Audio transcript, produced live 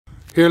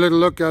Here a little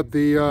look at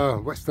the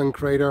western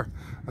crater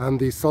and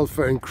the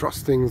sulfur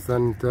encrustings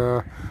and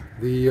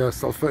the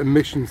sulfur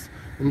emissions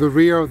in the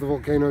rear of the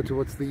volcano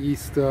towards the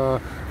east.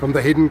 From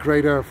the hidden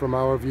crater, from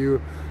our view,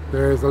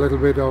 there is a little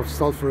bit of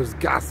sulfurous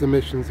gas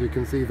emissions. You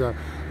can see the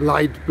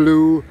light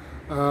blue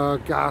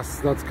gas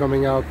that's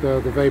coming out, the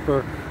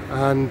vapor,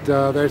 and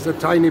there's a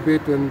tiny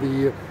bit in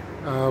the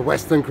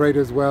western crater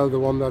as well, the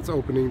one that's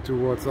opening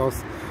towards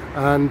us.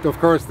 And of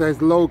course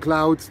there's low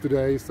clouds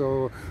today,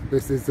 so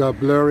this is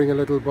blurring a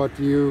little, but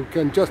you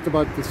can just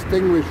about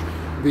distinguish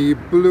the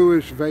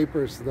bluish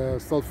vapors, the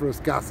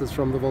sulfurous gases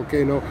from the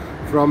volcano,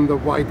 from the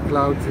white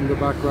clouds in the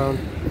background.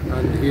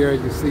 And here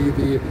you see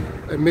the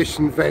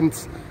emission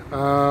vents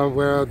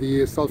where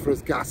the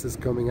sulfurous gas is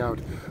coming out.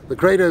 The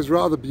crater is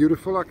rather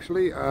beautiful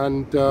actually,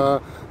 and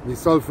the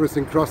sulfurous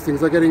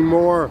encrustings are getting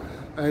more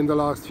in the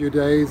last few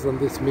days, and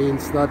this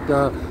means that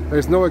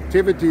there's no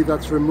activity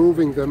that's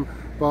removing them,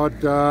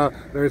 but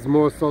there's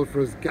more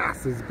sulfurous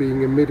gases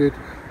being emitted,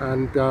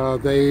 and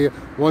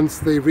once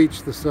they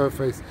reach the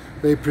surface,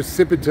 they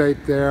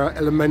precipitate their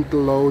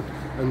elemental load,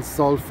 and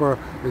sulfur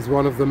is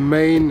one of the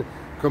main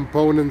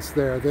components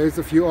there. There's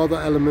a few other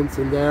elements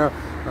in there,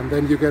 and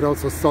then you get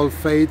also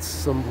sulfates,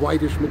 some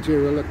whitish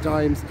material at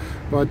times,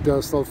 but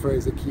sulfur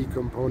is a key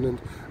component,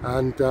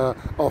 and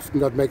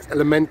often that makes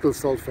elemental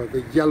sulfur,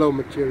 the yellow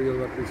material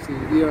that we see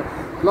here.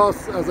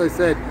 Plus, as I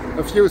said,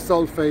 a few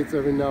sulfates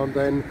every now and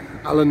then,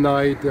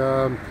 alunite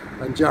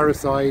and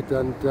jarosite,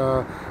 and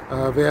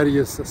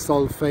various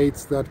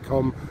sulfates that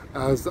come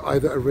as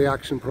either a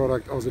reaction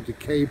product or a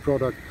decay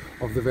product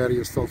of the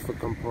various sulfur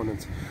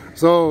components.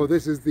 So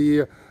this is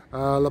the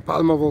La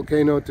Palma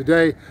volcano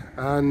today,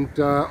 and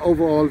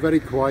overall very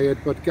quiet,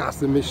 but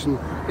gas emission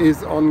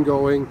is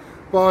ongoing,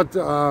 but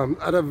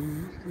at a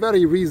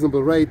very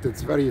reasonable rate.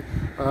 It's very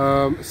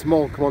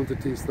small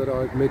quantities that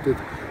are emitted,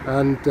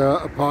 and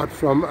apart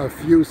from a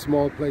few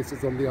small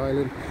places on the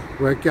island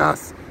where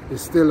gas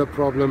is still a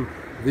problem,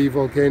 the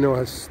volcano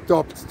has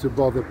stopped to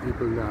bother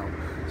people now.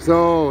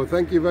 So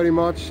thank you very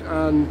much,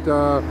 and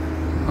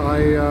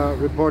I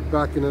report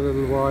back in a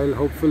little while,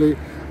 hopefully,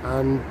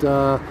 and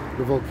the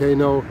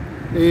volcano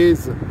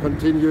is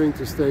continuing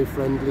to stay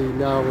friendly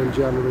now in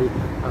January,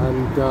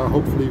 and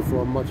hopefully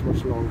for much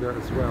longer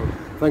as well.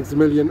 Thanks a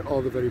million,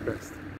 all the very best.